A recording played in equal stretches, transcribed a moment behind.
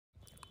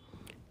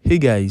Hey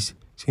guys,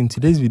 so in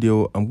today's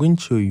video I'm going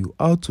to show you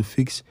how to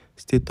fix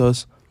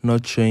status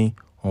not showing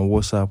on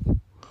WhatsApp.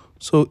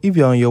 So if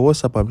you're on your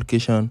WhatsApp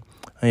application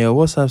and your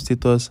WhatsApp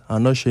status are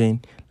not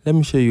showing, let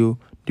me show you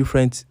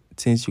different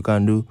things you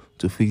can do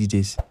to fix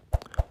this.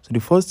 So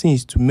the first thing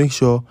is to make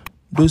sure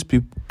those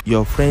people,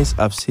 your friends,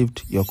 have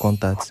saved your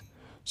contacts.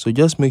 So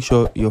just make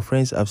sure your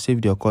friends have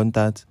saved your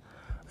contacts,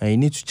 and you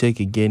need to check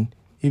again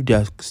if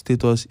their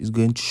status is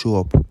going to show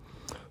up.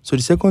 So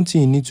the second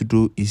thing you need to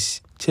do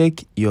is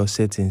check your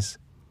settings.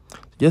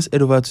 Just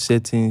head over to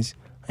settings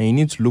and you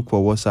need to look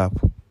for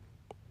WhatsApp.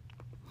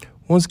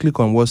 Once you click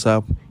on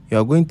WhatsApp, you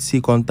are going to see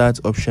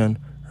contact option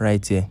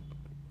right here.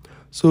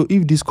 So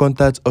if this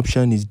contact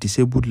option is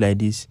disabled like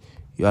this,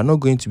 you are not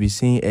going to be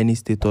seeing any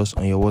status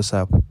on your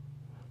WhatsApp.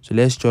 So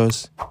let's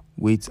just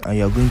wait and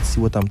you are going to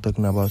see what I'm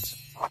talking about.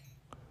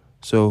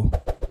 So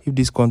if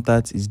this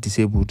contact is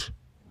disabled,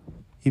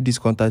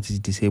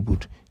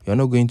 you are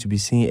not going to be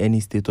seeing any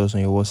status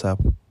on your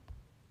WhatsApp.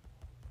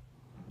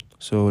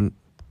 So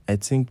I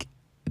think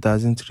it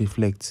doesn't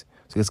reflect.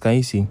 So as can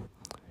you see,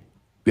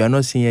 we are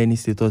not seeing any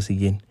status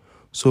again.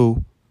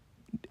 So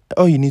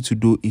all you need to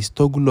do is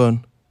toggle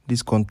on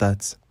these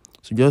contacts.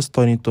 So just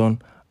turn it on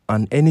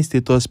and any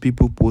status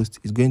people post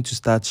is going to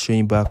start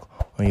showing back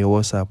on your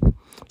WhatsApp.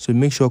 So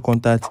make sure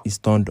contact is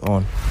turned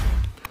on.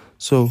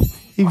 So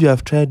if you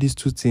have tried these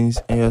two things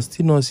and you're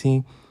still not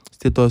seeing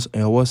status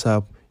on your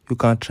WhatsApp, you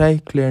can try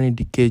clearing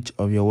the cache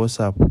of your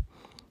WhatsApp.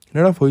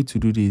 In order for you to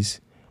do this,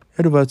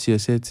 head over to your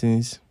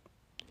settings,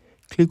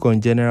 click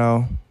on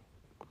general,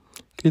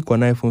 click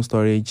on iPhone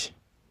storage,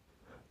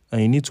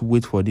 and you need to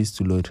wait for this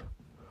to load.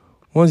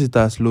 Once it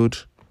has loaded,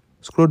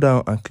 scroll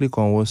down and click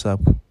on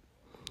WhatsApp.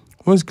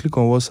 Once you click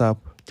on WhatsApp,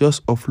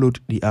 just offload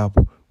the app,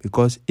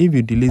 because if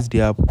you delete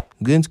the app,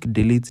 you're going to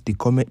delete the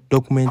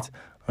document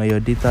and your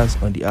data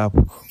on the app.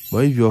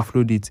 But if you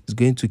offload it, it's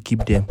going to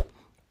keep them.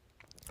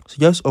 So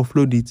just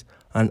offload it,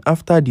 and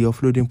after the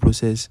offloading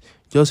process,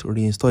 just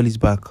reinstall it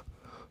back.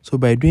 So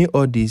by doing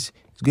all this,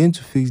 it's going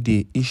to fix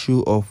the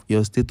issue of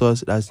your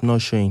status that's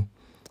not showing.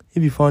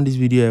 If you found this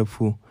video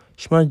helpful,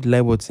 smash the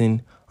like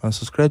button and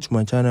subscribe to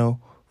my channel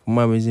for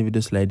more amazing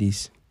videos like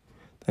this.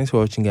 Thanks for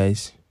watching,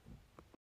 guys.